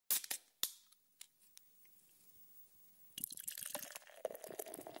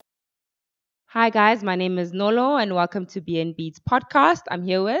Hi guys, my name is Nolo and welcome to BN Beats podcast. I'm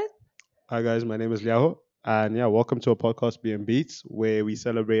here with Hi guys, my name is Liaho, and yeah, welcome to a podcast BM Beats where we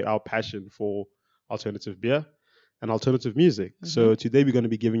celebrate our passion for alternative beer and alternative music. So today we're going to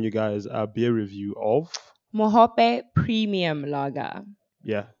be giving you guys a beer review of Mohope Premium Lager.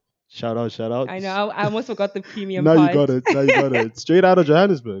 yeah, shout out, shout out. I know, I almost forgot the premium Now part. you got it. Now you got it. Straight out of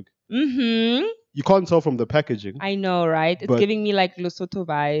Johannesburg. Mm-hmm. You can't tell from the packaging. I know, right? It's But giving me like Lesotho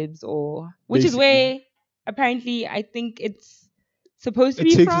vibes, which is basically, where apparently I think it's supposed to it be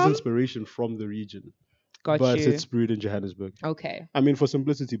takes its from. inspiration from the region, Got but you. it's brewed in Johannesburg. Okay. I mean, for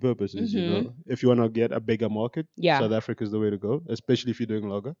simplicity purposes, if you want to get a bigger market, Yeah. South Africa is the way to go, especially if you're doing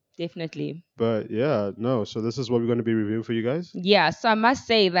lager. Definitely. But yeah, no. So this is what we're going to be reviewing for you guys. Yeah, so I must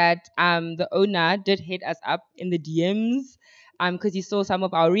say that the owner did hit us up in the DMs because he saw some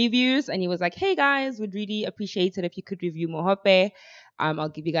of our reviews and he was like, "Hey guys, would really appreciate it if you could review Mohope. I'll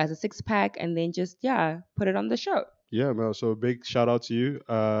give you guys a 6-pack and then just put it on the show." Yeah, man. So big shout out to you,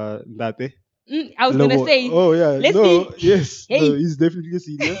 Ndate. I was gonna say, oh yeah, let's no, see. yes, Hey. no, he's definitely a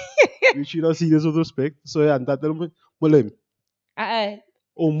senior. We treat our seniors with respect. So yeah, Ndate Molemi.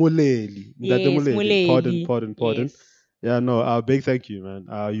 Oh Moleli, yes, Ndate Moleli. Moleli. Pardon. Yes. Yeah, no, big thank you, man.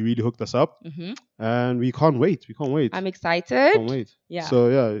 You really hooked us up, and we can't wait. I'm excited. Can't wait. Yeah. So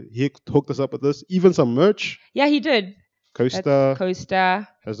yeah, he hooked us up with this. Even some merch. Yeah, he did. Coaster That's coaster.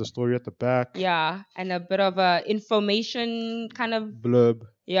 has the story at the back. Yeah, and a bit of a information kind of Blurb.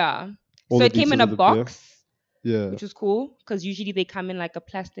 yeah. All So the it came in details a of the beer. box. Yeah. Which was cool because usually they come in like a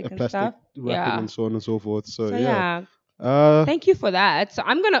plastic and Plastic stuff. wrapping Yeah. and so on and so forth. So, So yeah. thank you for that. So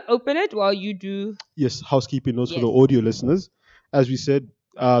I'm gonna open it while you do. Yes, housekeeping notes for the Yes. audio listeners. As we said,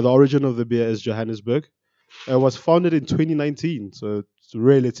 the origin of the beer is Johannesburg. It was founded in 2019, so it's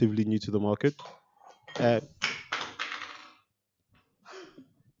relatively new to the market.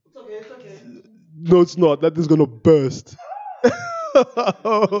 It's okay. No, it's not. That is gonna burst.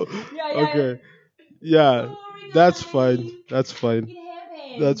 Okay. Yeah, that's fine. That's fine.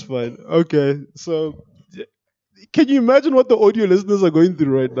 That's fine. Okay, so can you imagine what the audio listeners are going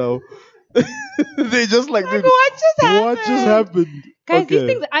through right now? They just like, What just happened? what just happened? Guys, Okay. these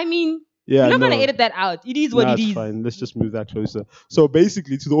things. I mean, Yeah, we're not no. gonna edit that out. It is what Nah, it it's is. fine. Let's just move that closer. So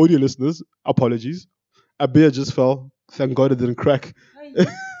basically, to the audio listeners, apologies. A beer just fell. Thank God it didn't crack.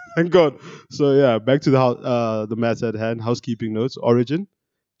 Thank God. So yeah, back to the matter at hand. Housekeeping notes. Origin,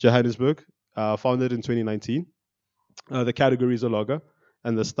 Johannesburg. Founded in 2019. The category is a lager,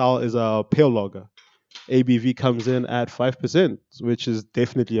 and the style is a pale lager. ABV comes in at 5%, which is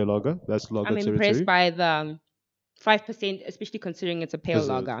definitely a lager. That's lager I'm territory. impressed by the 5%, especially considering it's a pale Is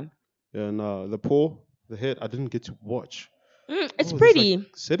it? lager. Yeah, no, the pour, the hit, I didn't get to watch. It's Oh, there's, pretty.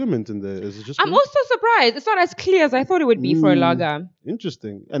 like, sediment in there. Is it just I'm me? also surprised. It's not as clear as I thought it would be for a lager.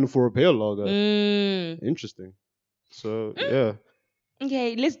 Interesting. And for a pale lager, interesting. So, yeah.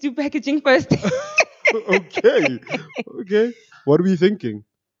 Okay, let's do packaging first. Okay. What are we thinking?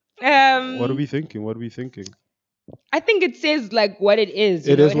 What are we thinking? I think it says like what it is.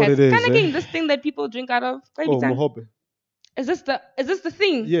 It is what has it is, kind of eh? getting this thing that people drink out of. Baby time. Mohope. Is this the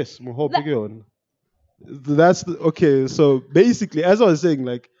thing? Yes, Mohope again. That's okay. So basically, as I was saying,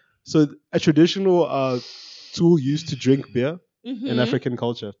 like, so a traditional tool used to drink beer in African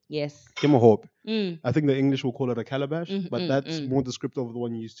culture. Yes. Mohope. Mm. I think the English will call it a calabash, but that's more descriptive of the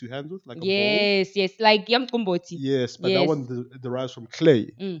one you use two hands with, like a bowl. Yes, like yam kumboti. Yes, but Yes. that one derives from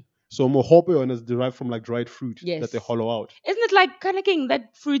clay. Mm. So mohope is derived from like dried fruit Yes. that they hollow out. Isn't it like kind of getting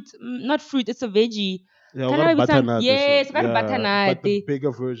that fruit? Not fruit. It's a veggie. Yeah, Kinda got a maybe some- butternut. yes, got a But butternut. the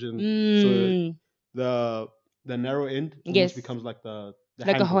bigger version. Mm. So the narrow end almost Yes. becomes like the Like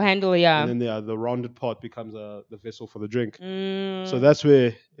handle. a whole handle, yeah. And then the rounded part becomes the vessel for the drink. Mm. So that's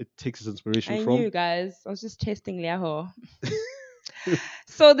where it takes its inspiration I from. knew, guys. I was just testing Liaho.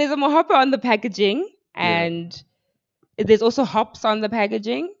 So there's a mohope on the packaging, and there's also hops on the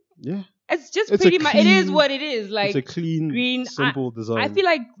packaging. Yeah. It's just It's pretty a much. It is clean- what it is. Like It's a clean, green. simple design. I feel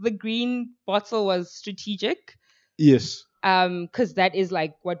like the green bottle was strategic, Yes. because that is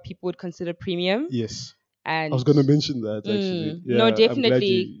like what people would consider premium. Yes. And I was going to mention that actually. Yeah, no, I'm glad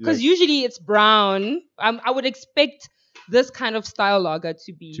definitely, because you, usually it's brown. I would expect this kind of style lager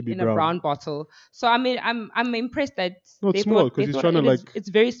to be To be in a brown. brown bottle. So I mean, I'm impressed that No, it's they smart, thought- 'cause they he's thought trying to, it is- like, it's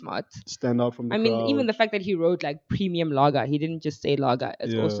very smart. stand out from the I mean, crowd. even the fact that he wrote like premium lager, he didn't just say lager.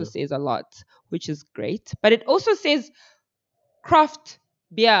 It also Yeah. says a lot, which is great. But it also says craft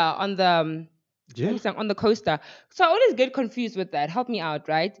beer on the Yeah. on the coaster. So I always get confused with that. Help me out,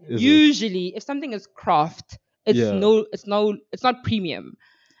 right? Is it? Usually, if something is craft, it's Yeah. it's not premium.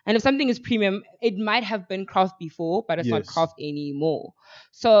 And if something is premium, it might have been craft before, but it's not Yes. craft anymore.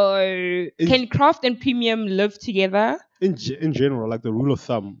 So can craft and premium live together? In general, like the rule of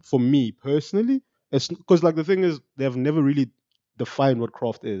thumb for me personally, it's because like the thing is they have never really defined what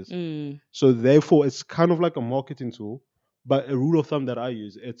craft is. Mm, So therefore, it's kind of like a marketing tool. But a rule of thumb that I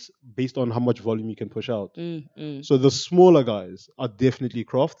use, it's based on how much volume you can push out. So the smaller guys are definitely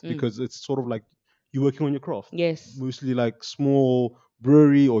craft because it's sort of like you're working on your craft. yes. Mostly like small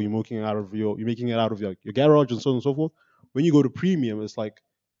brewery, or you're making it out of your garage and so on and so forth. When you go to premium, it's like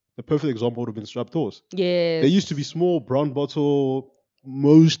the perfect example would have been Strapped Horse. Yes. They used to be small brown bottle,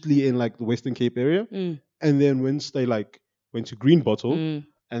 mostly in like the Western Cape area, and then once they like went to green bottle, and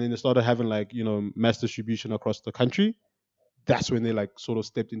then they started having like mass distribution across the country. That's when they like sort of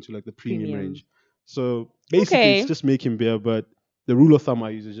stepped into like the premium range. So basically, it's just making beer, but the rule of thumb I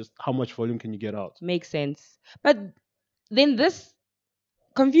use is just how much volume can you get out. Makes sense. But then this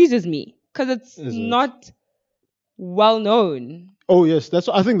confuses me because it's not well known. Oh yes,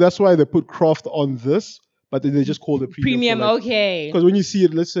 I think that's why they put craft on this, but then they just call it premium. Okay. Because when you see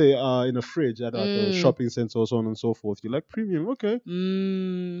it, let's say in a fridge at like a shopping center or so on and so forth, you're like premium. Okay,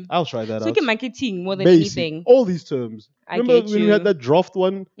 I'll try that out. So you can marketing more than Basic, anything. all these terms. Remember when we had that draft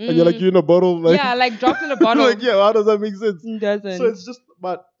one, and you're like you're in a bottle, like like draft in a bottle. like how does that make sense? It doesn't. So it's just,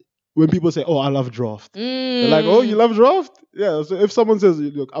 but when people say, "Oh, I love draft," they're like, "Oh, you love draft?" Yeah. So if someone says,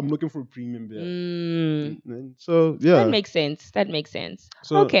 "Look, I'm looking for a premium beer," so yeah, that makes sense.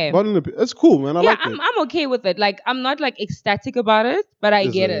 So, okay, it's cool, man. I like it. I'm okay with it. Like I'm not like ecstatic about it, but I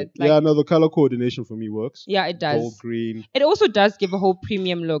get it. Like, yeah, no, the color coordination for me works. Yeah, it does. Gold, green. It also does give a whole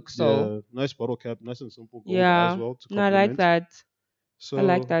premium look. So yeah, nice bottle cap, nice and simple gold as well. To no, I like that. So I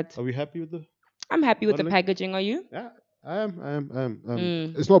like that. Are we happy with the? I'm happy with the packaging. Are you? Yeah. I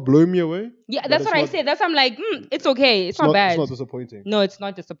am. It's not blowing me away. Yeah, that's what I said. That's why I'm like, it's okay. It's not bad. It's not disappointing. No, it's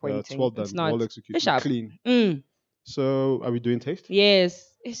not disappointing. It's well done. It's not. Well executed. Clean. So, are we doing taste?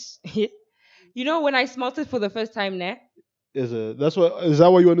 Yes. You know, when I smelled it for the first time, is that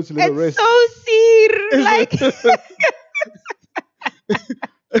why you wanted to let it rest? It's so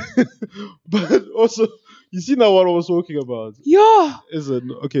sear. But also, you see now what I was talking about. Yeah.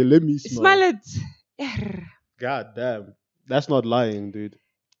 Okay? Let me smell it. God damn. That's not lying, dude.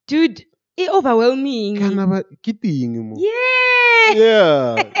 Dude, it's overwhelming. Yeah.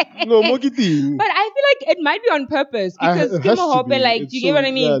 Yeah. No, more kidding. But I feel like it might be on purpose because Mohope, like, do you get what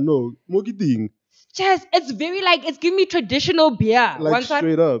I mean? Yeah, no, more kidding. Just, it's very like, it's giving me traditional beer. Like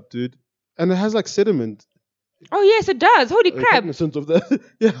straight up, dude. And it has like sediment. Oh yes, it does. Holy crap. Cognizant of that.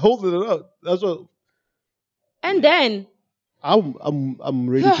 Yeah, holding it up. That's what. And then I'm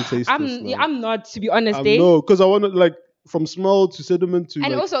ready to taste this now. I'm not, to be honest. No, because I want to like from smell to sediment to.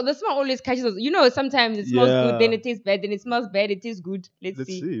 And also the smell always catches us. You know, sometimes it smells good, then it tastes bad, then it smells bad, it tastes good. Let's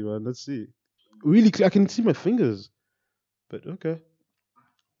see, man. Let's see. Really, I can see my fingers. But okay.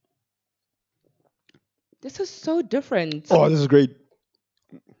 This is so different. Oh, this is great.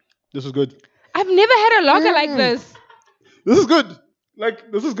 This is good. I've never had a lager like this. This is good.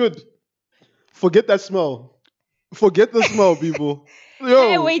 Like, this is good. Forget that smell. Forget the smell, people. Yo,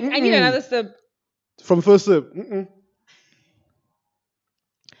 hey, wait, I need another sip. From first sip.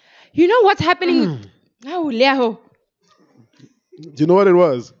 You know what's happening? Oh, Leo. Do you know what it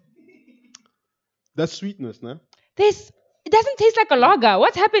was? That sweetness, nah? It doesn't taste like a lager.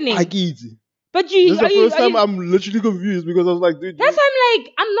 What's happening? I get it. But this is the first time I'm literally confused because I was like, dude. That's why I'm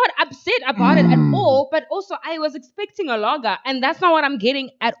like, I'm not upset about it at all. But also, I was expecting a lager, and that's not what I'm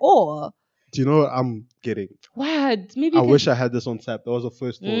getting at all. Do you know what I'm getting? What? Maybe I wish I had this on tap. That was the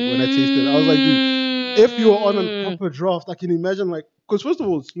first thought when I tasted it. I was like, dude, if you were on a proper draft, I can imagine like, because first of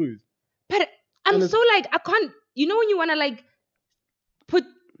all, it's smooth. But I'm so like, I can't. You know when you want to like put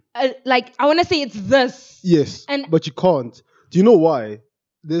like I want to say it's this. Yes. But you can't. Do you know why?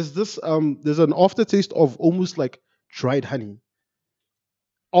 There's this there's an aftertaste of almost like dried honey.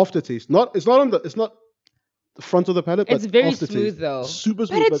 Aftertaste. It's not the front of the palate. It's but very aftertaste. smooth though. Super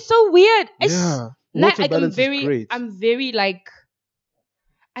smooth. But it's so weird. Yeah. Like, I'm very like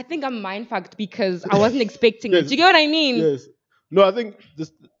I think I'm mind fucked because I wasn't expecting it. Do you get what I mean? Yes. No, I think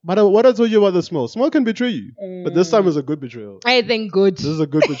this. But what I told you about the smell. Smell can betray you, but this time is a good betrayal. I think good. This is a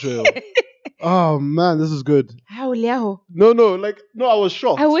good betrayal. Oh man, this is good. How Leo? No, I was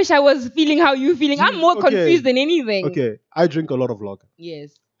shocked. I wish I was feeling how you feeling. I'm more confused than anything. Okay, I drink a lot of lager.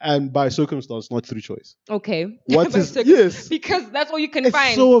 Yes. And by circumstance, not through choice. Okay. Yes. Because that's all you can find.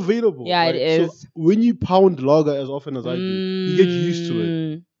 It's so available. Yeah, right? it is. So when you pound lager as often as I do, you get used to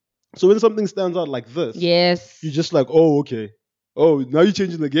it. So when something stands out like this, yes, you're just like, oh, okay. Oh, now you're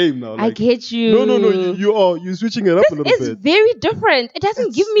changing the game now. I Like, get you. no. You're switching it up a little It's bit. very different. It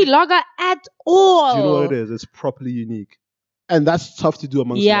doesn't give It's- me lager at all. Do you know what it is? It's properly unique, and that's tough to do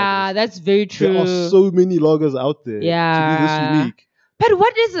amongst Yeah, lagers. that's very true. There are so many lagers out there to be this Yeah. unique. But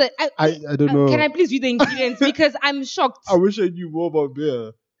what is it? I don't know. Can I please read the ingredients? Because I'm shocked. I wish I knew more about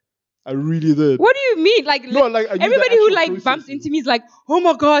beer. I really did. What do you mean? Like, No, like I knew the everybody who actual like processes. bumps into me is like, oh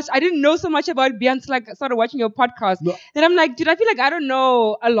my gosh, I didn't know so much about beer until like I started watching your podcast. No. Then I'm like, dude, I feel like I don't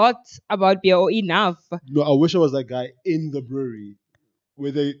know a lot about beer or enough. No, I wish I was that guy in the brewery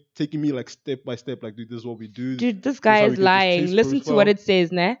where they taking me like step by step, like, dude, this is what we do. Dude, this This guy how we is get this lying. taste Listen to profile. what it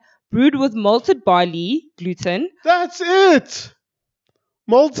says, ne? Brewed with malted barley, gluten. That's it.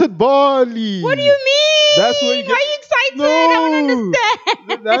 Malted barley. What do you mean? That's where you Why get- are you excited? No.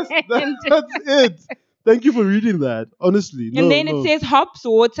 I don't understand. That's it. Thank you for reading that. Honestly. And No, then no. it says hops,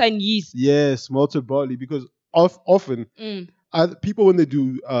 water, and yeast. Yes, malted barley, because often people when they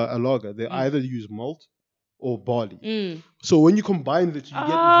do a lager, they either use malt or barley. So when you combine it, you get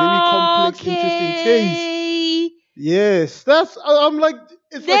very complex, interesting taste. Yes, I'm like,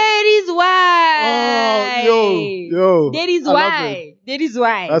 it's like, That is why. yo, That is I love why. it. That is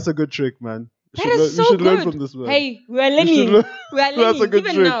why. That's a good trick, man. That is so we should good. learn from this man. Hey, we are We learning. should learn- We are That's a learning good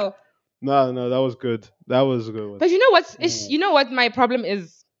even trick. now. No, that was good. That was a good one. But you know what's you know what my problem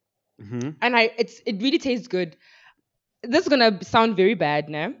is, Mhm. and it really tastes good. This is gonna sound very bad,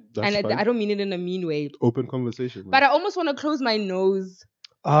 no? That's And fine. I don't mean it in a mean way. Open conversation. Man. But I almost want to close my nose.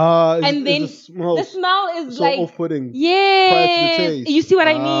 And then the smell The smell is so like off-putting. yes. taste. You see what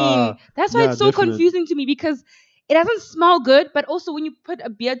I mean? That's why yeah, it's so definite. confusing to me because it doesn't smell good, but also when you put a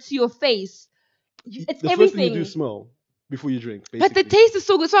beer to your face, it's The everything. first thing you do is smell before you drink. Basically. But the taste is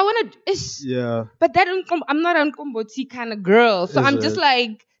so good, so I want to. Yeah. But I'm not an komboti kind of girl, so Is I'm it? just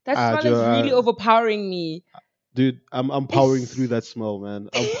like that smell is really overpowering me. Dude, I'm powering through that smell, man.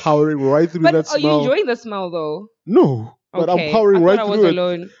 I'm powering right through But that are smell. you enjoying the smell though? No, but Okay. I'm powering I right thought I was through it.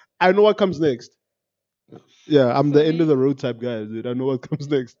 alone. I know what comes next. Yeah, I'm the Sorry. end of the road type guy, dude. I know what comes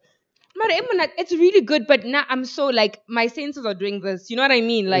next. But it's really good, but now I'm so like my senses are doing this. You know what I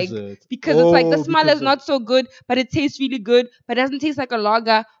mean? Like Is it? because it's like the Oh, smell because is not so good, but it tastes really good, but it doesn't taste like a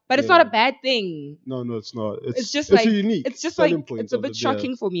lager. But it's not a bad thing. No, it's not. It's just a like unique. it's just selling like point it's a of the bit beer.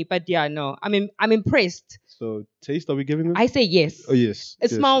 shocking for me. But yeah, no, I'm impressed. So taste, are we giving them? I say yes. Oh yes.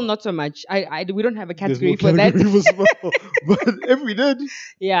 It yes. smell not so much. We don't have a There's category no for that. category for smell. But if we did,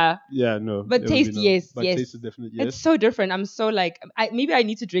 Yeah, yeah, no. but it would be taste no. yes, But yes. taste is definitely It's yes. so different. I'm so like maybe I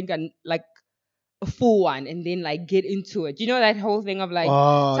need to drink a full one and then like get into it. You know that whole thing of like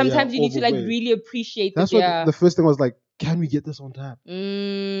sometimes you need to like overweight. really appreciate That's the what beer. the first thing was like. Can we get this on tap?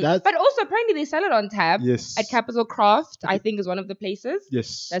 That's- But also apparently they sell it on tap Yes. at Capital Craft. I think is one of the places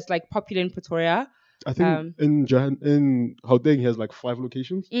Yes. that's like popular in Pretoria. I think in Gauteng he has like 5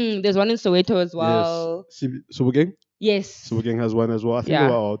 locations. There's one in Soweto as well. Yes. Sobukeng? Yes. Sobukeng has one as well. I think Yeah.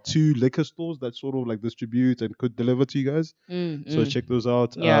 there are 2 liquor stores that sort of like distribute and could deliver to you guys. So check those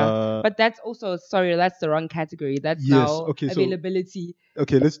out. Yeah. But that's also that's the wrong category. That's Yes, now okay, so- availability.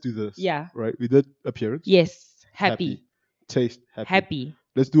 Okay, let's do this. Yeah. Right. We did appearance. Yes. Happy. Taste. Happy.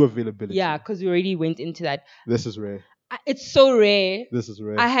 Let's do availability. Yeah, because we already went into that. This is rare. It's so rare. This is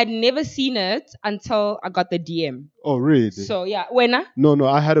rare. I had never seen it until I got the DM. Oh, really? So yeah, when No,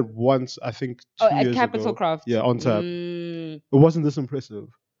 I had it once, I think 2 at years Capital ago. Craft. Yeah, on tap. Mm. It wasn't this impressive.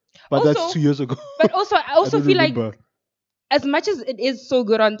 But Also- that's 2 years ago. But also, I also don't feel like remember. as much as it is so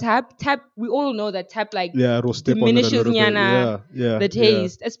good on tap, we all know that tap like Yeah, it'll step on it a diminishes little bit. nyana Yeah, the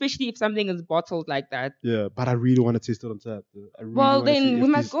taste, especially if something is bottled like that. Yeah, but I really want to taste it on tap. Though. I really Well, wanna see then if we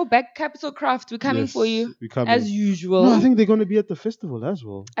must these- go back Capital Craft. We're coming Yes, for you we coming. as usual No, I think they're going to be at the festival as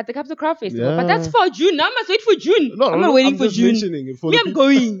well. at the Capital Craft Festival. But Yeah. that's for June. Now I must wait for June. No, I'm not waiting for just June. mentioning it for Me, the I'm people-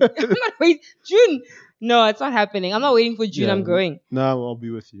 going. I'm not waiting. June. No, it's not happening. I'm not waiting for June. Yeah. I'm going. Now I'll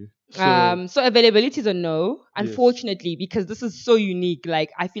be with you. So, So availability is a no, unfortunately, because this is so unique.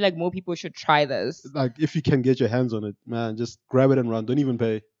 Like I feel like more people should try this. like, if you can get your hands on it, man, just grab it and run. Don't even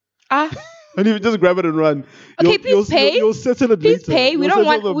pay. Ah, Don't even just grab it and run. Okay, please pay. You'll settle it please later. pay. We You'll don't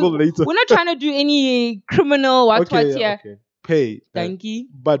settle want. the bill later. We're not trying to do any criminal what okay, here. okay. Pay. Thank you.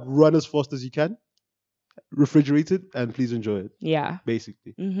 But run as fast as you can. Refrigerate it and please enjoy it. Yeah.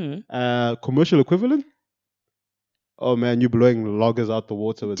 Basically. Mm-hmm. Commercial equivalent? Oh man, you're blowing loggers out the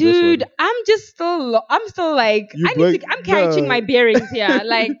water with this Dude, one. I'm still like, I'm catching my bearings here.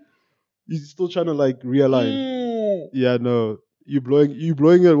 Like, You're still trying to like realign. mm, Yeah, no. You're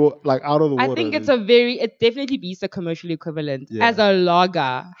blowing it like out of the water. I think it definitely beats the commercial equivalent Yeah. as a lager,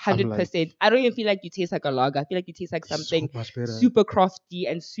 I'm 100%. I don't even feel like you taste like a lager. I feel like you taste like something so much better. super crafty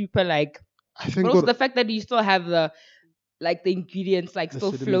and super like, I think but also the fact that you still have the like the ingredients like The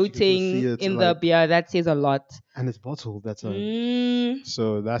still sediment, you can still see floating it, in the like- beer. That says a lot. And it's bottled. That's Mm,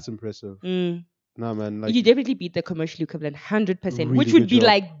 so that's impressive. Nah, man. Like you definitely beat the commercial equivalent 100%, which Really would good be job.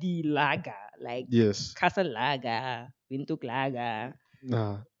 like the lager, like yes. Casa Lager, Windhoek Lager.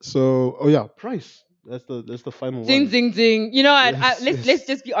 Nah. So yeah, price. That's the final Ding, one. ding, ding. You know what? Yes, Let's yes. let's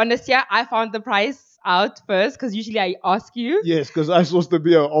just be honest here. I found the price out first because usually I ask you. Yes, because I was the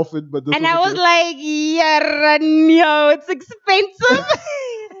beer offered, but this And was I a was gift. like, yeah, no, it's expensive.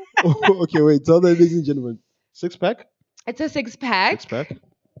 Oh, okay, wait. Tell the ladies and gentlemen. 6-pack? It's a 6-pack. 6-pack?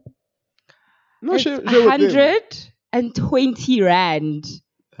 No, It's share with them. 120 rand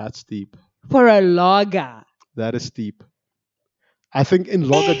That's steep. for a lager. That is steep. I think in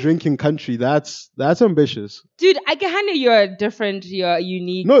lager drinking country, that's ambitious. Dude, I can handle you're different, you're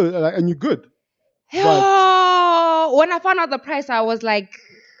unique. No, like, and you're good. Oh, when I found out the price, I was like,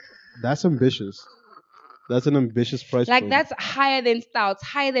 That's ambitious. That's an ambitious price like point. that's higher than stouts,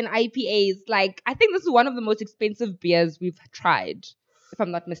 higher than IPAs. Like, I think this is one of the most expensive beers we've tried, if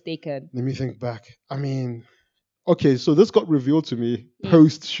I'm not mistaken. Let me think back. I mean, okay, so this got revealed to me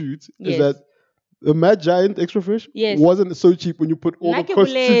post shoot Yes. is that the Mad Giant Extra Fresh Yes. wasn't so cheap when you put all the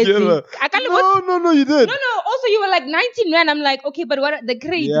costs Nakebulezi. together. I can't what? No, you did. No. Also, you were like 19 rand. I'm like, okay, but what are the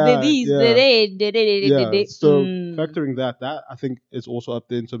crates? Yeah, The these, yeah. the So factoring that I think is also up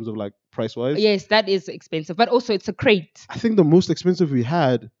there in terms of like price wise. yes, that is expensive, but also it's a crate. I think the most expensive we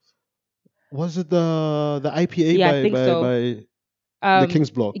had was it the IPA Yeah, I think so. by the King's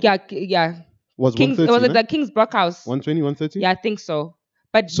Block. Yeah. Was Kings, 130, was it no? the King's Brockhouse? 120, 130? Yeah, I think so.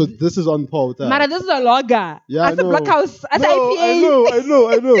 But So this is on par with that. Mara, this is a lager. Yeah, As I a know. Brockhouse, as no, IPA. I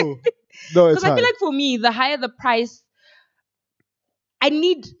know. No, it's Because I high. feel like for me, the higher the price, I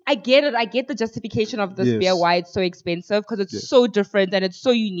get it. I get the justification of this Yes. beer, why it's so expensive, because it's Yes. so different and it's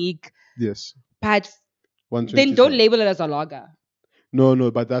so unique. Yes. But 120 then is don't high. label it as a lager.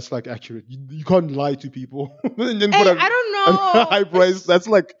 No, but that's like accurate. You can't lie to people. And then Hey, put a I don't know. high price. That's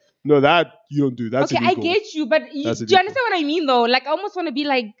like, no, that you don't do. That's okay, illegal. I get you, but do That's you illegal. understand what I mean though? Like, I almost want to be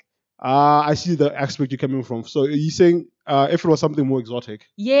like, I see the aspect you're coming from. So are you saying if it was something more exotic?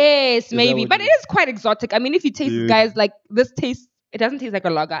 yes, that maybe. what But you- it is quite exotic. I mean, if you taste Dude. guys like this taste, it doesn't taste like a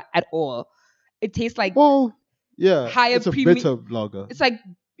lager at all. It tastes like Well, yeah. Higher it's a premium- better lager. it's like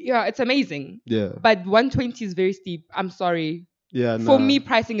yeah, it's amazing. Yeah. But 120 is very steep. I'm sorry. Yeah. For nah. me,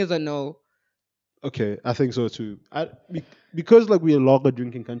 pricing is a no. Okay, I think so too. Because like we're a lager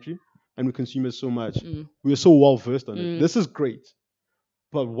drinking country and we consume it so much, we're so well versed on it. This is great.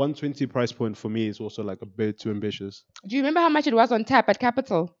 But 120 price point for me is also like a bit too ambitious. Do you remember how much it was on tap at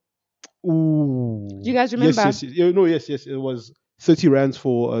Capital? Ooh. Do you guys remember? Yes. Yes. It was 30 rands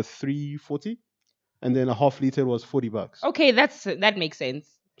for a 340, and then a half liter was $40. Okay, that makes sense.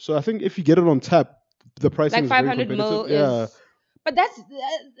 So I think if you get it on tap, the pricing Like is very 500 ml competitive. Yeah. is. But that's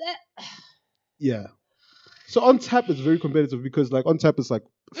Yeah. So on tap it's very competitive because like on tap it's like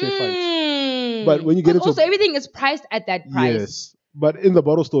fair fight. But when you get 'Cause into also everything is priced at that price. yes, but in the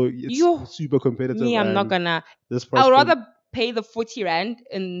bottle store it's Yo. super competitive. Me, I'm not and gonna. This price I would point- rather pay the 40 rand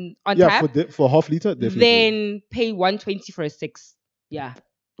on yeah tap for half liter definitely. than pay 120 for a 6. Yeah.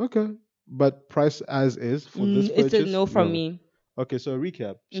 Okay, but price as is for this It's purchase. a no from me. Okay, so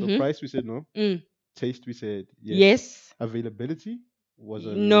recap. So Mhm. price we said no. Mm. Taste we said yes. Yes. Availability was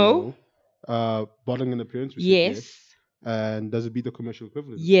a No. Bottling and appearance we said Yes. And does it beat the commercial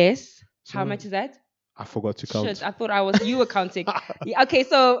equivalent? Yes. So How much is that? I forgot to count. Shit, I thought I was you were counting. Yeah, okay,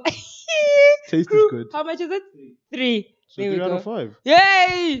 so Taste is good. How much is it? 3. So There we 3 out go. of 5.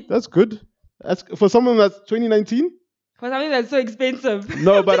 Yay! That's good. That's for someone that's 2019. For something that's so expensive.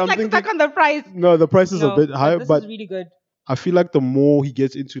 No, but Just I'm like thinking- stuck on the price. No, the price is a bit higher, this but is really good. I feel like the more he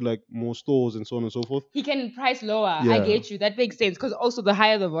gets into like more stores and so on and so forth. He can price lower. I Yeah. get you. That makes sense because also the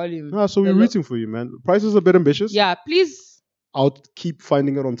higher the volume. So we're the lo- rooting for you, man. Price is a bit ambitious. Yeah, please. I'll keep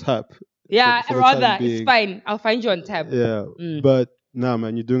finding it on tap. Yeah, for the time rather. It's being. fine. I'll find you on tab. Yeah, Mm. but nah,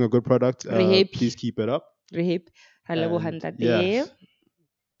 man, you're doing a good product. Rehep. Please keep it up. Rehab. Hello, And Handa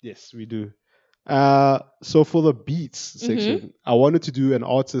yes, we do. So for the beats section, I wanted to do an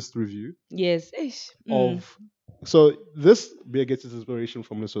artist review Yes. Ish. Mm. of. So this beer gets its inspiration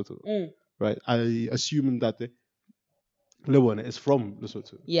from Lesotho, Mm. right? I assume that the Leone is from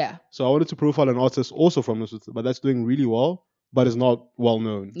Lesotho. Yeah. So I wanted to profile an artist also from Lesotho, but that's doing really well, but is not well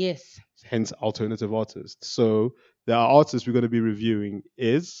known. Yes. Hence, alternative artists. So the artist we're going to be reviewing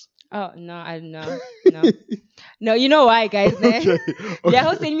is. Oh no, I know. No. No, you know why, guys? Okay. Yeah,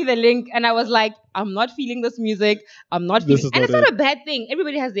 who sent me the link and I was like, I'm not feeling this music. I'm not This feeling is and not it's not it. a bad thing.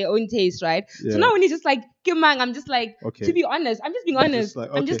 Everybody has their own taste, right? Yeah. So now when he's just like, Kimang, I'm just like, Okay. to be honest, I'm just being You're honest. just like,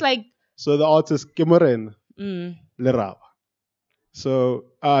 I'm just okay. like, So the artist Morena mm, Leraba. So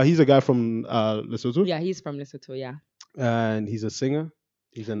he's a guy from Lesotho, Yeah, he's from Lesotho. Yeah. and he's a singer.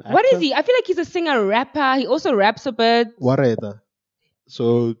 He's an actor. What is he? I feel like he's a singer, rapper. He also raps a bit. Wareta.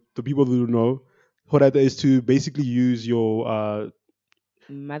 So the people who don't know, Wareta is to basically use your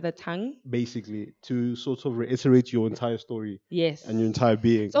Mother tongue. basically to sort of reiterate your entire story Yes. and your entire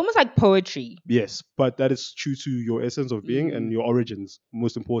being. It's almost like poetry. Yes, but that is true to your essence of being and your origins,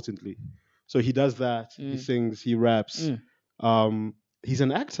 most importantly. So he does that. He sings. He raps. He's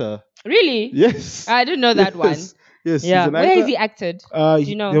an actor. Really? Yes. I didn't know that one. Yes. Yes, Yeah. he's an actor. Where has he acted? Do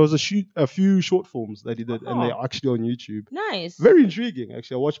you know? There was a few short films that he did, and Oh. they're actually on YouTube. Nice. Very intriguing,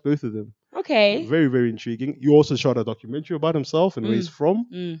 actually. I watched both of them. Okay. Very, very intriguing. He also shot a documentary about himself and where he's from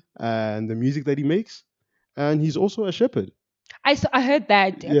Mm. and the music that he makes. And he's also a shepherd. I heard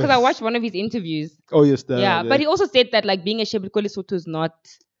that because I Yes. watched one of his interviews. Oh, yes. But he also said that like being a shepherd in Lesotho is not.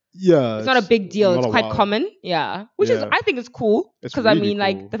 Yeah, It's not a big deal. not It's a quite wow. common. Yeah. Which is, Yeah. I think it's cool. It's Because I really mean, cool.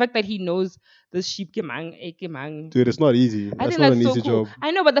 like, the fact that he knows the sheep gemang, gemang. Dude, it's not easy. I That's think not that's an so easy cool. job.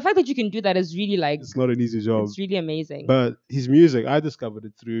 I know, but the fact that you can do that is really like, It's not an easy job. it's really amazing. But his music, I discovered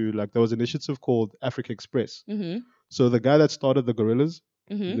it through, like, there was an initiative called Africa Express. Mm-hmm. So the guy that started the Gorillas,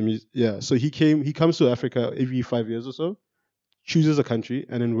 Mm-hmm. so he comes to Africa every 5 years or so, chooses a country,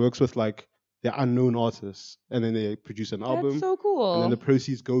 and then works with, like, the unknown artists. And then they produce an album. That's so cool. And then the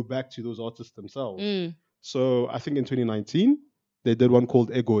proceeds go back to those artists themselves. Mm. So I think in 2019, they did one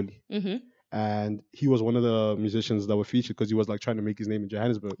called Egoli. Mm-hmm. And he was one of the musicians that were featured because he was like trying to make his name in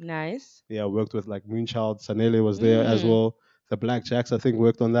Johannesburg. Nice. Yeah, worked with like Moonchild, Sanele was there as well. The Black Jacks, I think,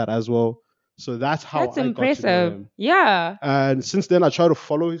 worked on that as well. So that's how That's I got to know impressive. him. Yeah. And since then, I try to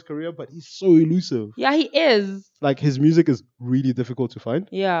follow his career, but he's so elusive. Yeah, he is. Like his music is really difficult to find.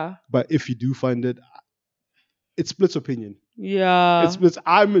 Yeah. But if you do find it, it splits opinion. Yeah. It splits.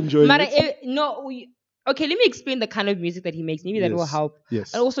 I'm enjoying Mara, it. Okay, let me explain the kind of music that he makes. Maybe that will help.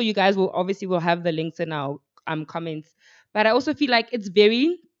 Yes. And also, you guys will have the links in our comments. But I also feel like it's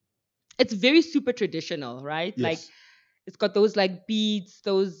very super traditional, right? Yes. Like it's got those like beats,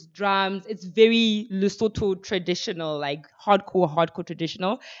 those drums. It's very Lesotho traditional, like hardcore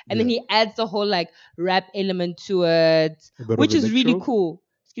traditional. And then he adds the whole like rap element to it, which is really cool.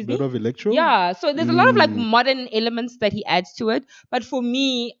 Excuse me? Bit of electro? Yeah. So there's a lot of like modern elements that he adds to it. But for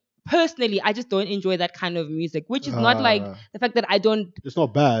me, personally, I just don't enjoy that kind of music, which is not like the fact that I don't. It's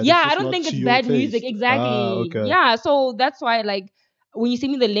not bad. Yeah, it's I don't think it's bad music. Exactly. Okay. Yeah. So that's why, like, when you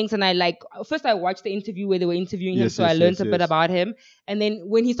send me the links and I like, first I watched the interview where they were interviewing him, so I learned a bit about him. And then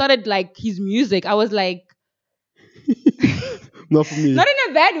when he started like his music, I was like. Not for me. Not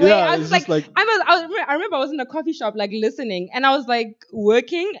in a bad way. Yeah, I was like, I remember I was in a coffee shop like listening, and I was like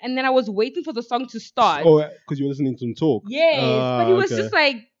working, and then I was waiting for the song to start. Oh, because you were listening to him talk. Yes, but he was just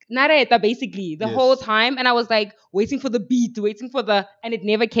like nareta basically the whole time, and I was like waiting for the beat, and it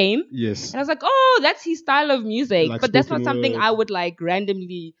never came. Yes. And I was like, oh, that's his style of music, Like but that's not spoken something word. I would like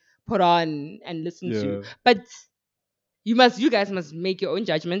randomly put on and listen to. Yeah. But you guys must make your own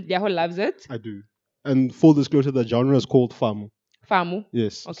judgment. Diaho loves it. I do. And full disclosure, the genre is called Famo. Famo.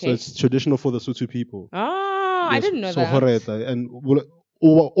 Yes. Okay. So it's traditional for the Sotho people. Ah, Yes. I didn't know so that. Horeta. And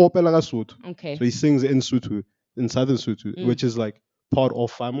Opela Sotho. Okay. So he sings in Sotho, in Southern Sotho, which is like part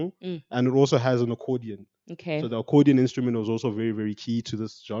of Famo. And it also has an accordion. Okay. So the accordion instrument was also very, very key to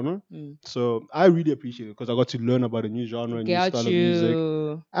this genre. So I really appreciate it because I got to learn about a new genre, a new style of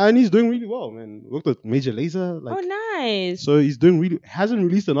music. And he's doing really well, man. Worked with Major Lazer. Like, oh, nice. So he's doing really, hasn't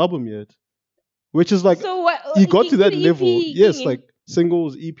released an album yet. Which is like, so what, he got to that EP level. Yes, thingy? like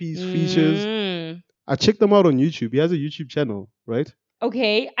singles, EPs, features. I checked him out on YouTube. He has a YouTube channel, right?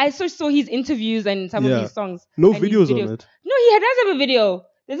 Okay. I saw his interviews and some of his songs. No and videos on it. No, he does have a video.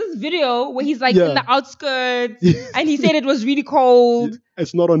 There's this video where he's like in the outskirts and he said it was really cold.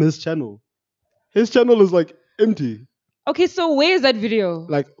 It's not on his channel. His channel is like empty. Okay, so where is that video?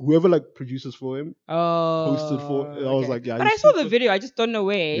 Like whoever like produces for him posted for. I was like, yeah. But I saw the video. I just don't know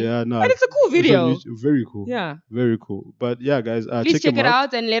where. Yeah, no. But it's a cool video. Very cool. Yeah. Very cool. But yeah, guys, please check it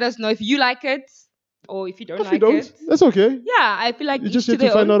out and let us know if you like it or if you don't like it. That's okay. Yeah, I feel like you just need to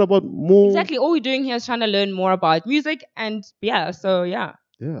find out about more. Exactly. All we're doing here is trying to learn more about music and yeah. So yeah.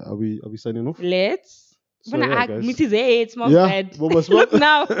 Yeah. Are we signing off? Let's. So, yeah, guys. It smells bad. Look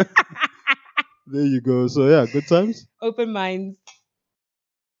now. There you go. So yeah, good times. Open minds.